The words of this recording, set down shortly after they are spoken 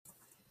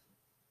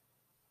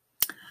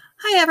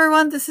Hi,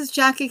 everyone. This is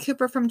Jackie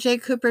Cooper from J.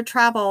 Cooper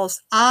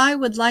Travels. I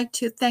would like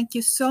to thank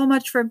you so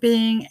much for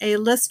being a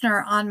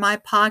listener on my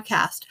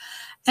podcast.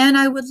 And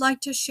I would like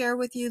to share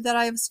with you that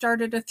I have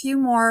started a few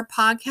more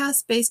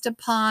podcasts based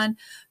upon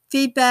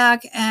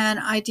feedback and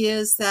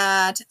ideas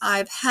that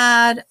I've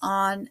had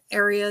on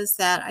areas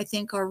that I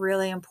think are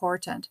really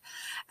important.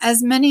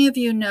 As many of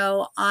you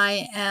know,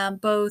 I am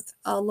both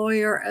a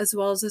lawyer as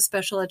well as a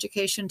special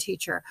education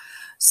teacher.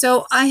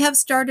 So I have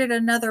started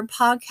another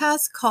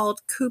podcast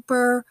called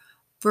Cooper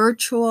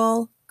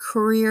Virtual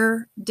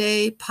Career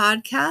Day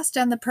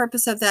podcast. And the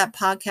purpose of that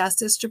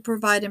podcast is to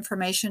provide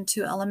information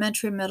to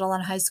elementary, middle,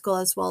 and high school,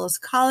 as well as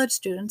college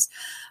students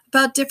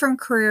about different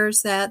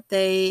careers that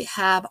they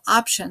have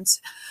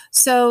options.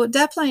 So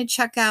definitely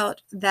check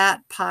out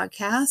that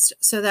podcast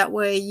so that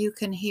way you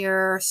can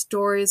hear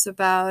stories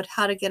about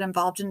how to get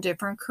involved in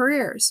different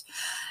careers.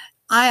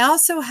 I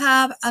also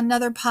have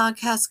another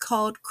podcast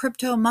called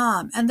Crypto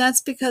Mom, and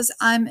that's because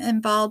I'm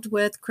involved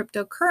with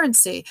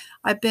cryptocurrency.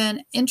 I've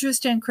been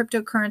interested in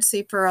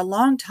cryptocurrency for a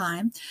long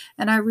time,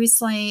 and I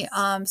recently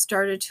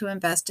started to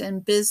invest in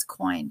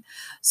Bitcoin.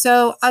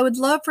 So I would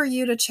love for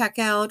you to check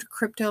out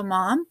Crypto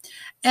Mom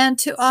and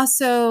to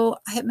also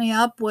hit me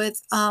up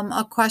with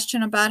a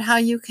question about how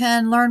you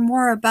can learn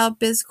more about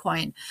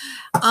Bitcoin.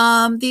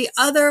 The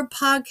other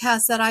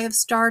podcast that I have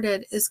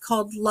started is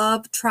called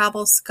Love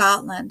Travel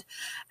Scotland.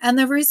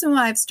 And the reason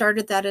why I've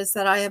started that is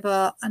that I have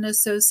an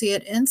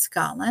associate in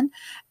Scotland,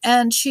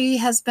 and she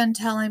has been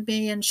telling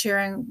me and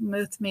sharing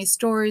with me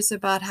stories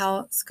about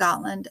how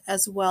Scotland,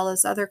 as well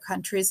as other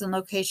countries and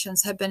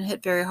locations, have been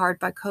hit very hard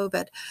by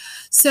COVID.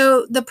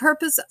 So the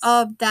purpose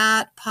of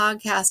that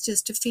podcast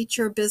is to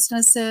feature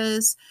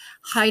businesses,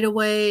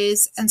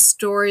 hideaways, and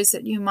stories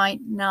that you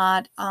might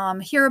not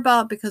hear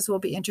about because we'll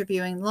be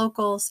interviewing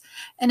locals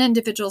and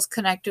individuals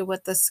connected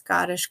with the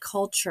Scottish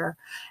culture.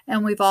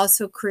 And we've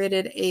also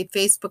created a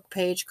Facebook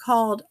page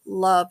called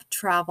Love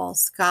Travel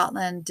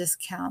Scotland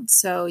Discount.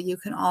 So you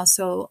can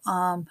also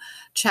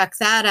check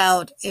that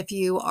out if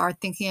you are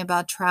thinking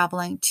about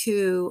traveling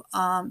to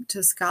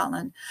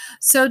Scotland.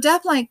 So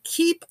definitely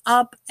keep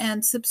up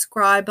and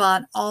subscribe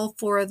on all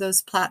four of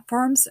those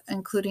platforms,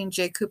 including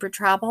J. Cooper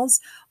Travels.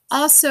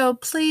 Also,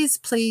 please,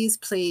 please,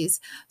 please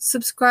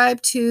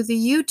subscribe to the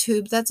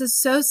YouTube that's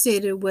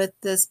associated with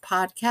this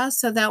podcast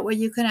so that way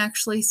you can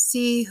actually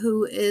see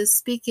who is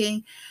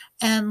speaking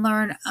and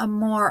learn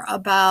more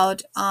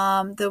about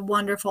the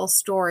wonderful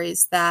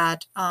stories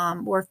that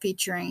we're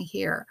featuring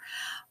here.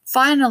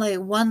 Finally,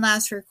 one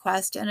last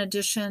request in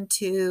addition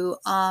to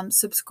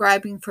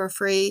subscribing for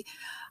free.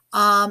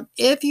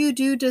 If you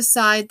do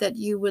decide that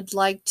you would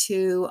like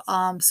to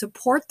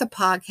support the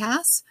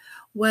podcast,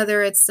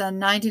 whether it's a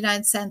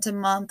 99 cents a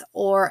month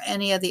or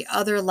any of the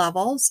other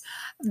levels,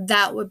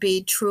 that would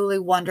be truly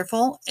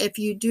wonderful. If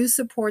you do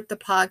support the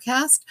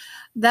podcast,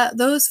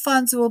 those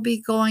funds will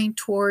be going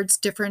towards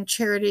different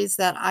charities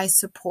that I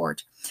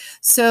support.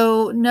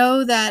 So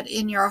know that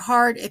in your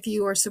heart, if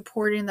you are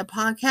supporting the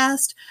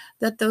podcast,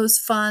 that those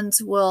funds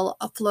will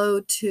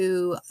flow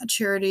to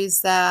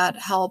charities that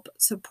help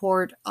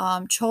support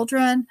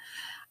children,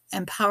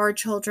 empower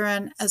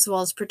children, as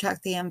well as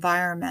protect the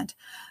environment.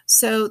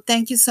 So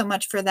thank you so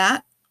much for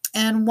that.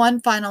 And one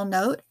final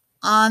note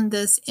on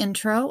this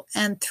intro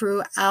and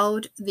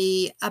throughout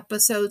the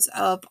episodes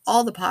of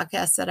all the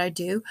podcasts that I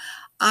do,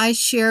 I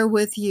share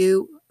with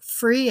you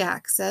free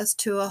access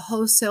to a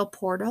wholesale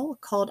portal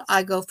called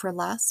I Go for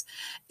Less.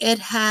 It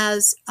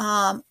has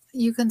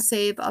you can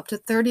save up to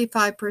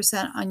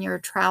 35% on your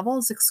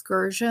travels,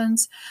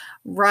 excursions,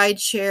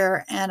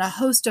 rideshare, and a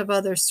host of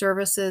other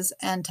services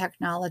and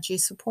technology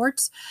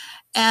supports.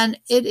 And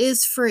it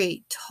is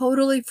free,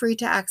 totally free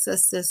to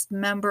access this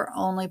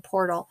member-only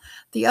portal.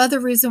 The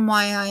other reason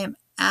why I am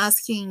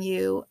asking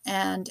you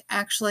and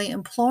actually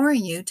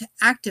imploring you to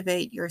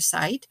activate your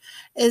site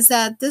is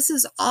that this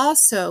is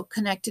also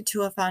connected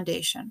to a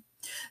foundation.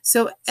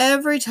 So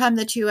every time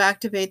that you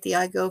activate the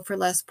I Go for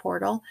Less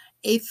portal,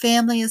 a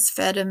family is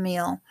fed a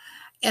meal.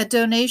 A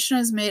donation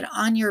is made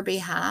on your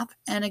behalf.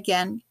 And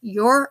again,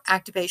 your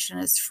activation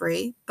is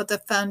free, but the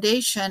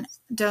foundation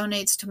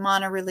donates to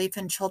Mana Relief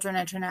and Children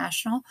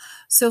International.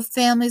 So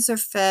families are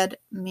fed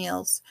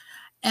meals.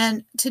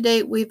 And to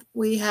date,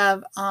 we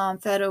have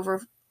fed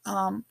over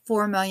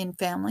 4 million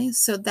families.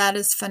 So that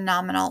is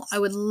phenomenal. I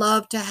would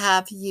love to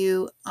have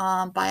you,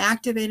 by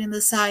activating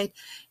the site,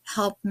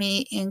 help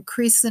me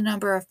increase the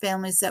number of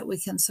families that we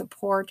can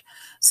support.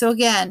 So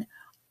again,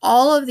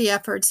 all of the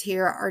efforts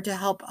here are to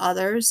help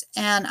others.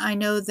 And I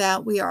know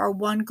that we are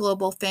one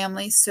global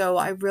family. So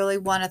I really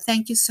want to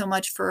thank you so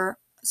much for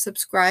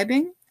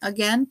subscribing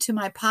again to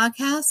my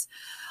podcast,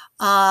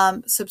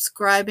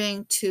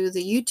 subscribing to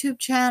the YouTube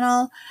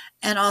channel,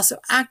 and also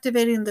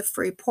activating the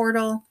free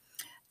portal.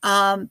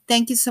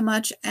 Thank you so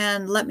much.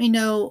 And let me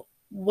know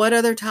what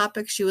other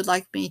topics you would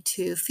like me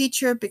to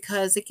feature,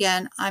 because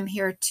again, I'm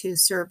here to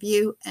serve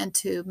you and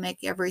to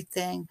make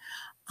everything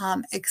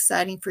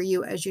exciting for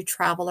you as you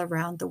travel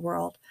around the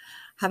world.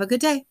 Have a good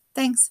day.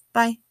 Thanks.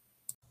 Bye.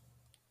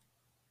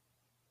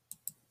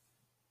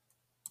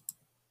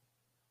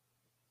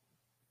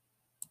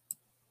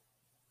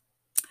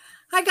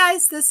 Hi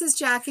guys, this is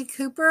Jackie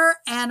Cooper,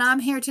 and I'm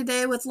here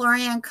today with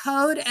Lorri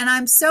Code, and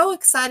I'm so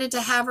excited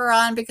to have her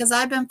on because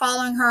I've been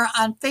following her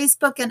on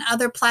Facebook and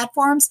other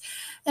platforms,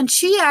 and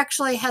she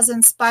actually has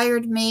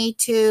inspired me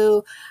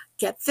to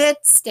get fit,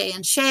 stay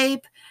in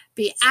shape,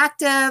 be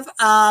active.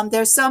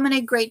 There's so many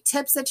great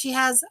tips that she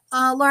has.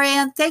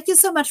 Lorri, thank you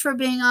so much for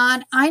being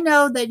on. I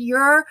know that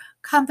your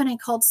company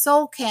called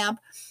Soul Camp,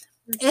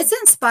 it's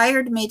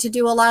inspired me to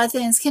do a lot of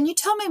things. Can you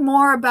tell me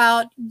more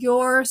about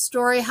your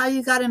story, how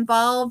you got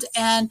involved?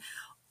 And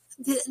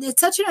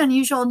it's such an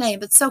unusual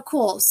name. It's so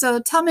cool. So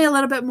tell me a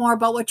little bit more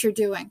about what you're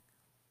doing.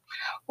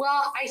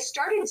 Well, I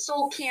started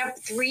Soul Camp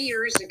 3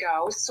 years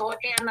ago.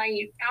 And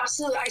I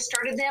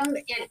started them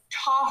at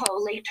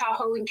Tahoe, Lake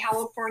Tahoe in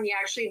California,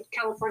 actually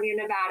California,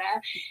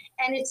 Nevada.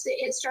 And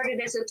it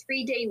started as a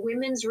 3-day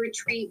women's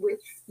retreat with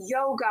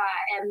yoga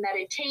and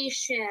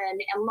meditation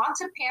and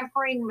lots of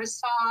pampering,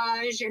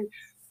 massage, and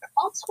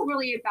also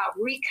really about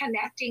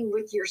reconnecting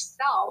with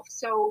yourself.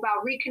 So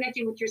about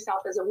reconnecting with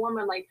yourself as a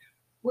woman, like,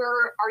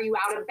 where are you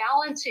out of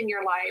balance in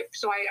your life?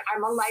 So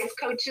I'm a life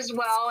coach as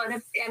well,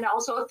 and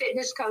also a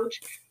fitness coach.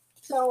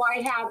 So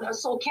I have a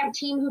Soul Camp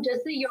team who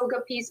does the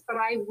yoga piece, but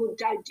I would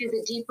do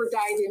the deeper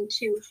dive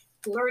into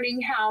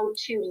learning how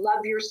to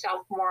love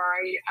yourself more.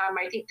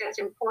 I think that's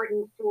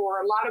important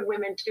for a lot of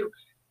women to,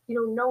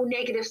 no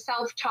negative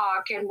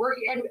self-talk and work.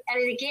 And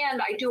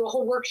again, I do a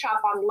whole workshop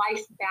on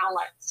life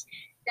balance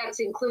that's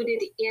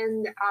included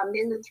in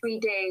the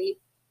 3-day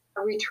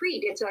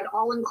retreat. It's an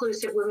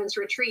all-inclusive women's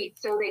retreat.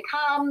 So they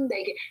come,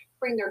 they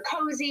bring their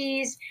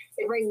cozies,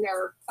 they bring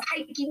their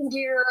hiking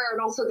gear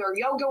and also their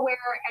yoga wear.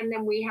 And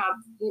then we have,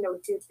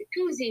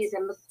 jacuzzis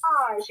and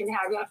massage, and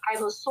I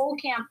have a Soul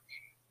Camp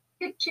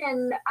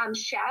kitchen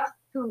chef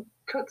who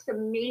cooks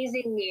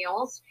amazing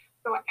meals.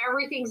 So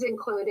everything's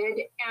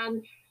included.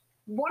 And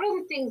one of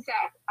the things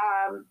that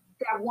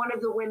one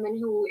of the women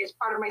who is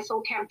part of my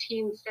Soul Camp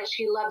team says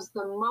she loves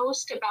the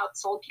most about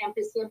Soul Camp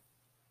is that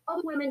all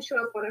the women show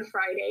up on a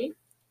Friday,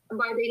 and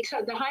by the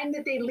time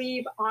that they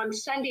leave on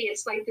Sunday,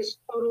 it's like this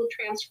total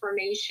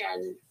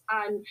transformation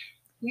on,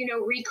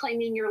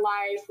 reclaiming your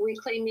life,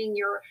 reclaiming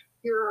your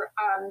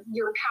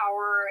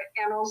power,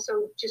 and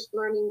also just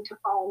learning to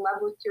fall in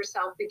love with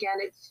yourself again.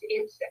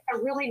 It's a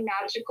really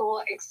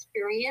magical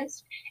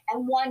experience,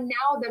 and one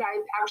now that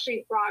I've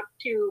actually brought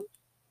to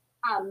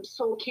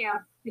Soul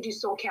Camp. We do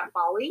Soul Camp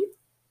Bali.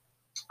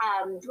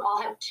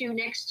 I'll have 2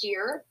 next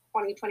year,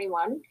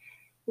 2021.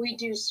 We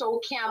do Soul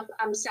Camp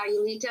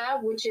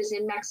Sayulita, which is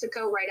in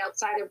Mexico, right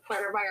outside of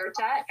Puerto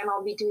Vallarta, and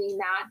I'll be doing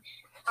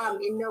that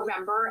in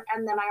November.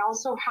 And then I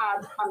also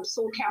have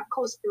Soul Camp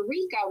Costa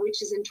Rica,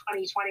 which is in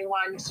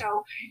 2021.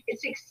 So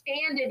it's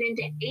expanded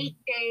into 8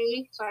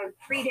 days. So I have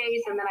 3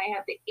 days, and then I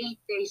have the 8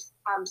 days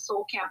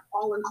Soul Camp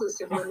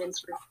all-inclusive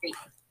women's retreat.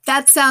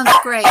 That sounds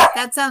great.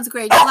 That sounds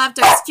great. You'll have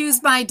to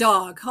excuse my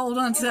dog. Hold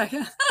on a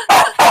second.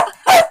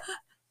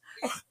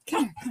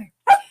 Come here.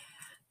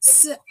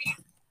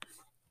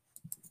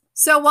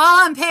 So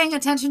while I'm paying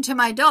attention to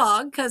my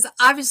dog, because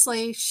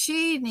obviously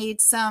she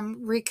needs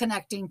some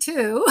reconnecting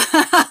too.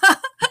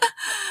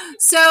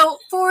 So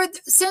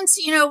since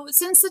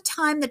the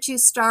time that you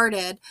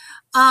started,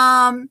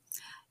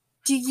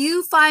 do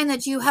you find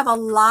that you have a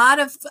lot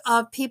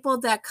of people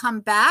that come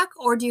back,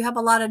 or do you have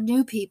a lot of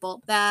new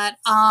people that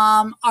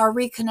are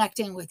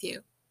reconnecting with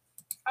you?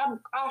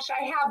 Gosh,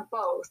 I have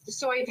both.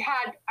 So I've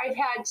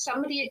had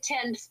somebody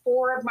attend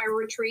 4 of my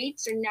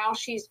retreats, and now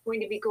she's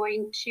going to be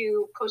going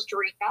to Costa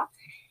Rica.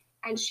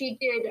 And she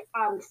did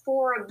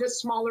 4 of the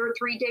smaller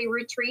 3-day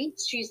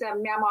retreats. She's a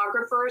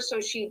mammographer, so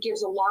she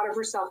gives a lot of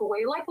herself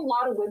away, like a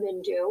lot of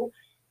women do.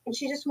 And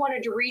she just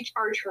wanted to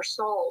recharge her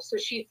soul. So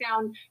she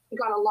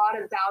got a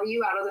lot of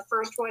value out of the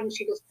first one.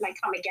 She goes, "Can I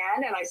come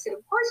again?" And I said,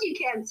 "Of course you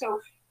can."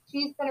 So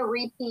she's been a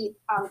repeat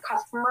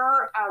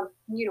customer,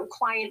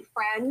 client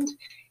friend,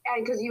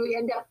 and because you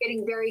end up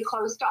getting very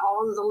close to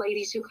all of the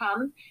ladies who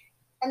come.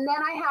 And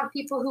then I have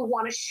people who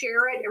want to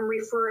share it and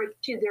refer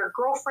it to their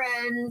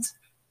girlfriends.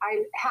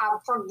 I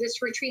have, from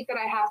this retreat that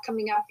I have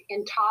coming up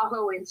in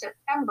Tahoe in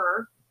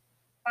September,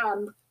 I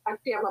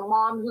have a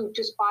mom who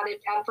just bought it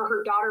for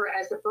her daughter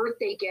as a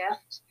birthday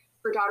gift.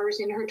 Her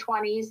daughter's in her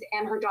 20s,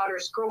 and her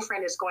daughter's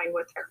girlfriend is going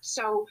with her.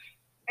 So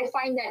I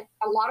find that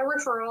a lot of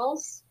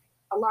referrals,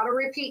 a lot of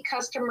repeat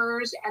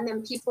customers, and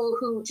then people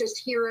who just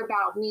hear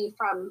about me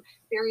from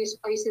various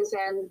places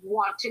and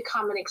want to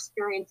come and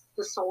experience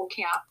the Soul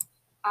Camp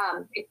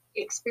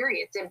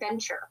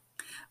adventure.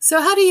 So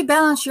how do you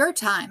balance your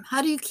time?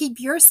 How do you keep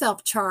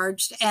yourself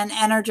charged and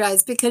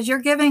energized? Because you're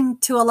giving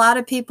to a lot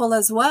of people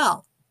as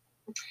well.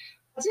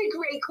 That's a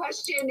great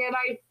question. And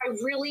I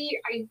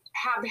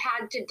have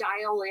had to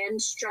dial in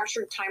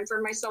structured time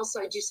for myself.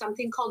 So I do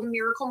something called a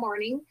miracle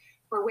morning,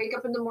 where I wake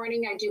up in the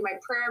morning, I do my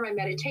prayer, my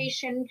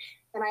meditation,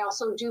 and I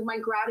also do my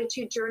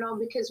gratitude journal,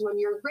 because when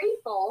you're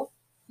grateful,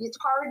 it's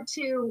hard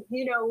to,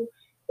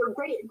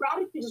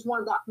 gratitude is one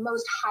of the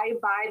most high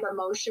vibe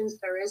emotions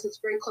there is. It's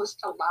very close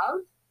to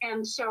love.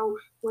 And so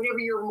whenever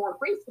you're more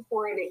grateful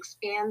for it, it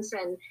expands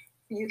and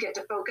you get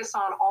to focus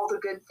on all the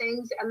good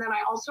things. And then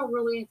I also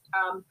really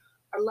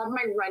I love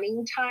my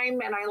running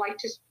time, and I like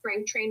to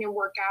strength train and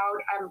work out.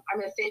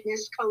 I'm a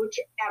fitness coach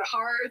at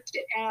heart,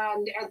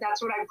 and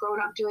that's what I've grown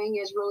up doing,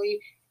 is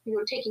really,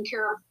 taking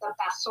care of the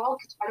vessel.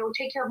 Because if I don't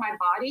take care of my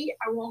body,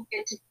 I won't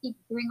get to keep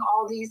doing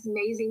all these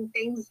amazing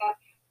things that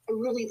I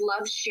really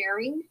love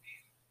sharing.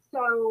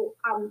 So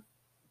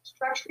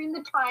structuring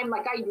the time,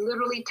 like I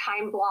literally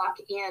time block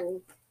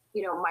in,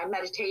 my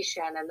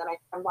meditation, and then I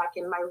time block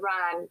in my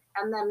run,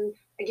 and then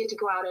I get to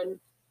go out and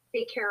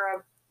take care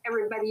of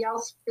everybody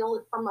else, fill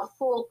it from a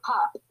full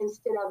cup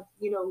instead of,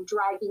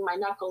 dragging my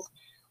knuckles.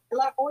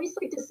 I always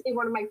like to say,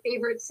 one of my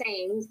favorite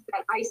sayings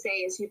that I say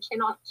is, you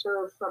cannot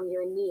serve from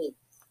your needs.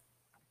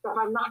 So if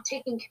I'm not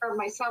taking care of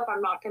myself,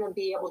 I'm not going to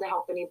be able to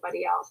help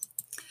anybody else.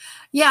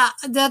 Yeah,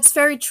 that's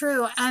very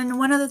true. And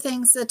one of the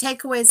things, the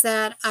takeaways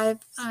that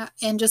I've,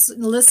 and just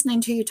listening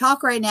to you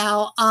talk right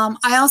now,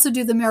 I also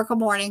do the Miracle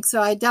Morning,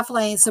 so I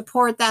definitely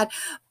support that.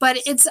 But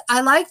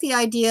I like the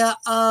idea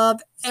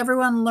of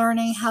everyone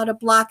learning how to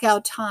block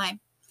out time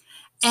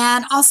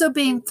and also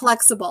being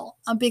flexible,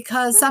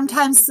 because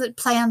sometimes the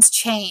plans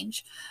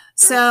change.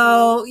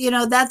 So,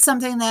 that's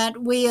something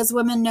that we as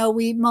women know.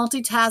 We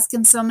multitask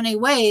in so many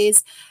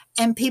ways,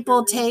 and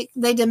people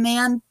they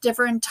demand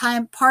different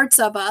time parts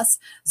of us.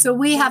 So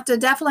we have to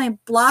definitely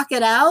block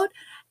it out.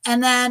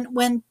 And then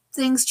when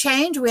things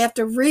change, we have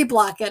to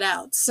re-block it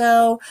out.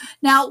 So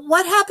now,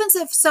 what happens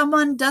if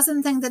someone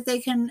doesn't think that they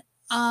can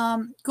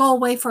go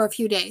away for a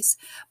few days,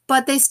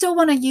 but they still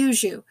want to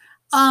use you?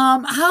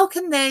 How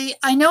can they?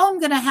 I know I'm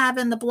going to have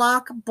in the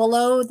block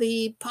below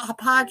the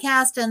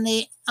podcast and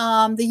the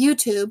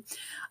YouTube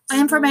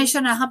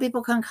information on how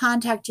people can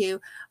contact you.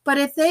 But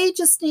if they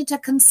just need to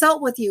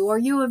consult with you, are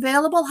you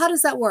available? How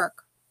does that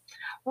work?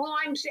 Well,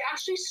 I'm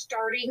actually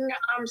starting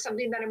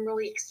something that I'm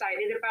really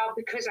excited about,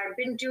 because I've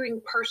been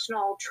doing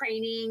personal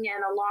training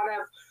and a lot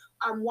of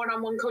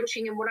one-on-one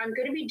coaching. And what I'm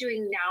going to be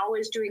doing now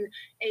is doing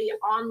a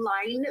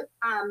online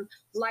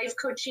life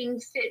coaching,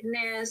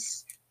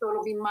 fitness. So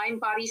it'll be mind,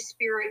 body,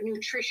 spirit,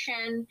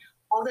 nutrition,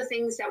 all the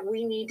things that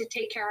we need to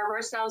take care of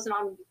ourselves. And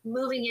I'm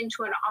moving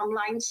into an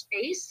online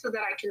space so that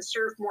I can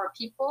serve more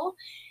people.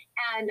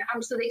 And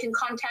so they can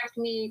contact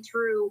me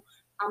through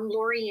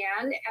Lorri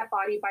at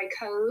Body by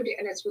Code,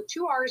 and it's with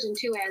 2 R's and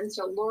 2 N's.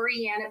 So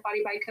Lorri at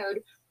Body by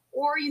Code,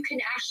 or you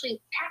can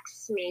actually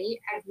text me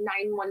at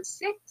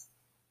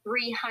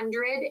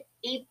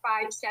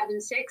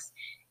 916-300-8576.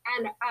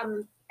 And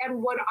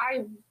what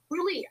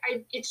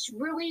it's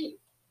really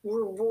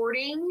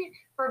rewarding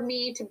for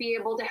me to be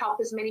able to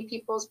help as many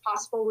people as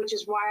possible, which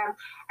is why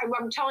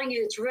I'm telling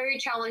you, it's very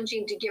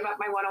challenging to give up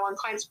my one-on-one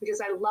clients, because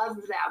I love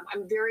them.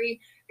 I'm very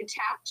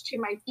attached to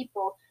my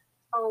people.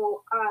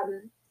 So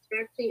I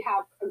actually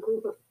have a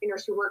group of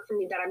trainers who work for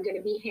me that I'm going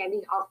to be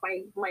handing off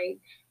my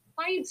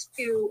clients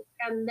to,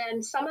 and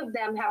then some of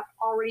them have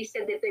already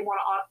said that they want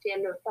to opt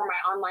in for my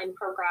online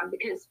program,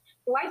 because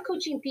the life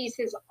coaching piece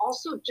is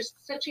also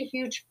just such a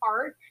huge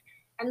part.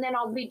 And then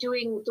I'll be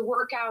doing the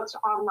workouts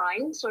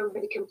online, so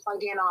everybody can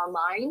plug in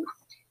online.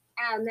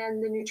 And then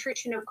the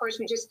nutrition, of course,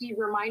 we just need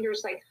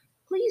reminders like,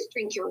 please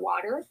drink your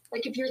water.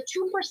 Like if you're 2%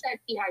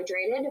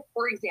 dehydrated,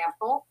 for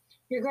example,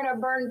 you're going to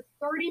burn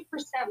 30%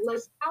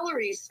 less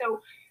calories. So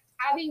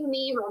having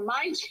me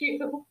remind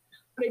you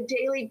on a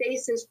daily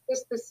basis,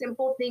 just the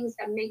simple things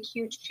that make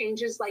huge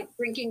changes, like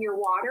drinking your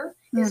water,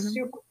 is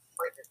super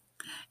important.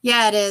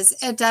 Yeah, it is.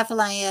 It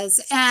definitely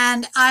is.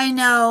 And I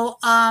know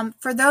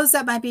for those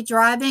that might be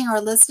driving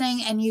or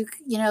listening, and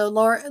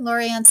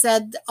Lorri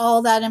said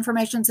all that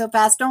information so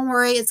fast, don't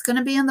worry. It's going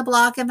to be in the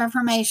block of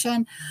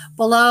information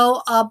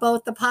below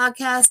both the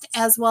podcast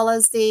as well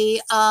as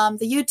the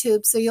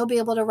YouTube. So you'll be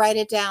able to write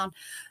it down.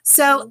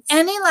 So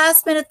any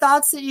last minute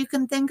thoughts that you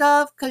can think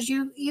of? Because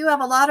you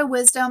have a lot of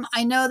wisdom.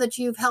 I know that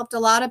you've helped a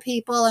lot of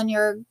people, and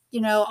you're,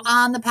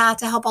 on the path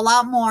to help a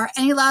lot more.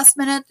 Any last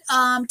minute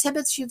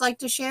tidbits you'd like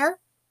to share?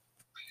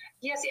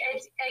 Yes,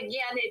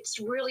 it's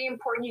really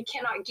important. You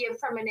cannot give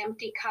from an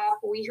empty cup.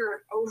 We hear it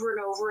over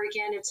and over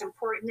again. It's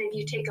important that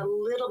you take a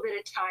little bit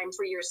of time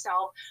for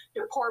yourself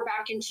to pour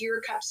back into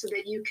your cup so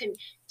that you can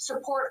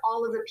support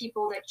all of the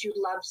people that you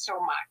love so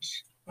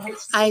much.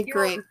 I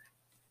agree.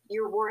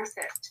 You're worth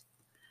it.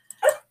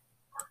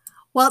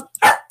 Well,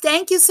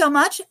 thank you so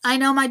much. I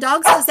know my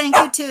dog says thank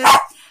you too.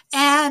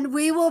 And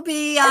we will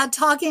be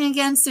talking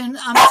again soon,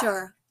 I'm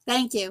sure.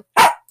 Thank you.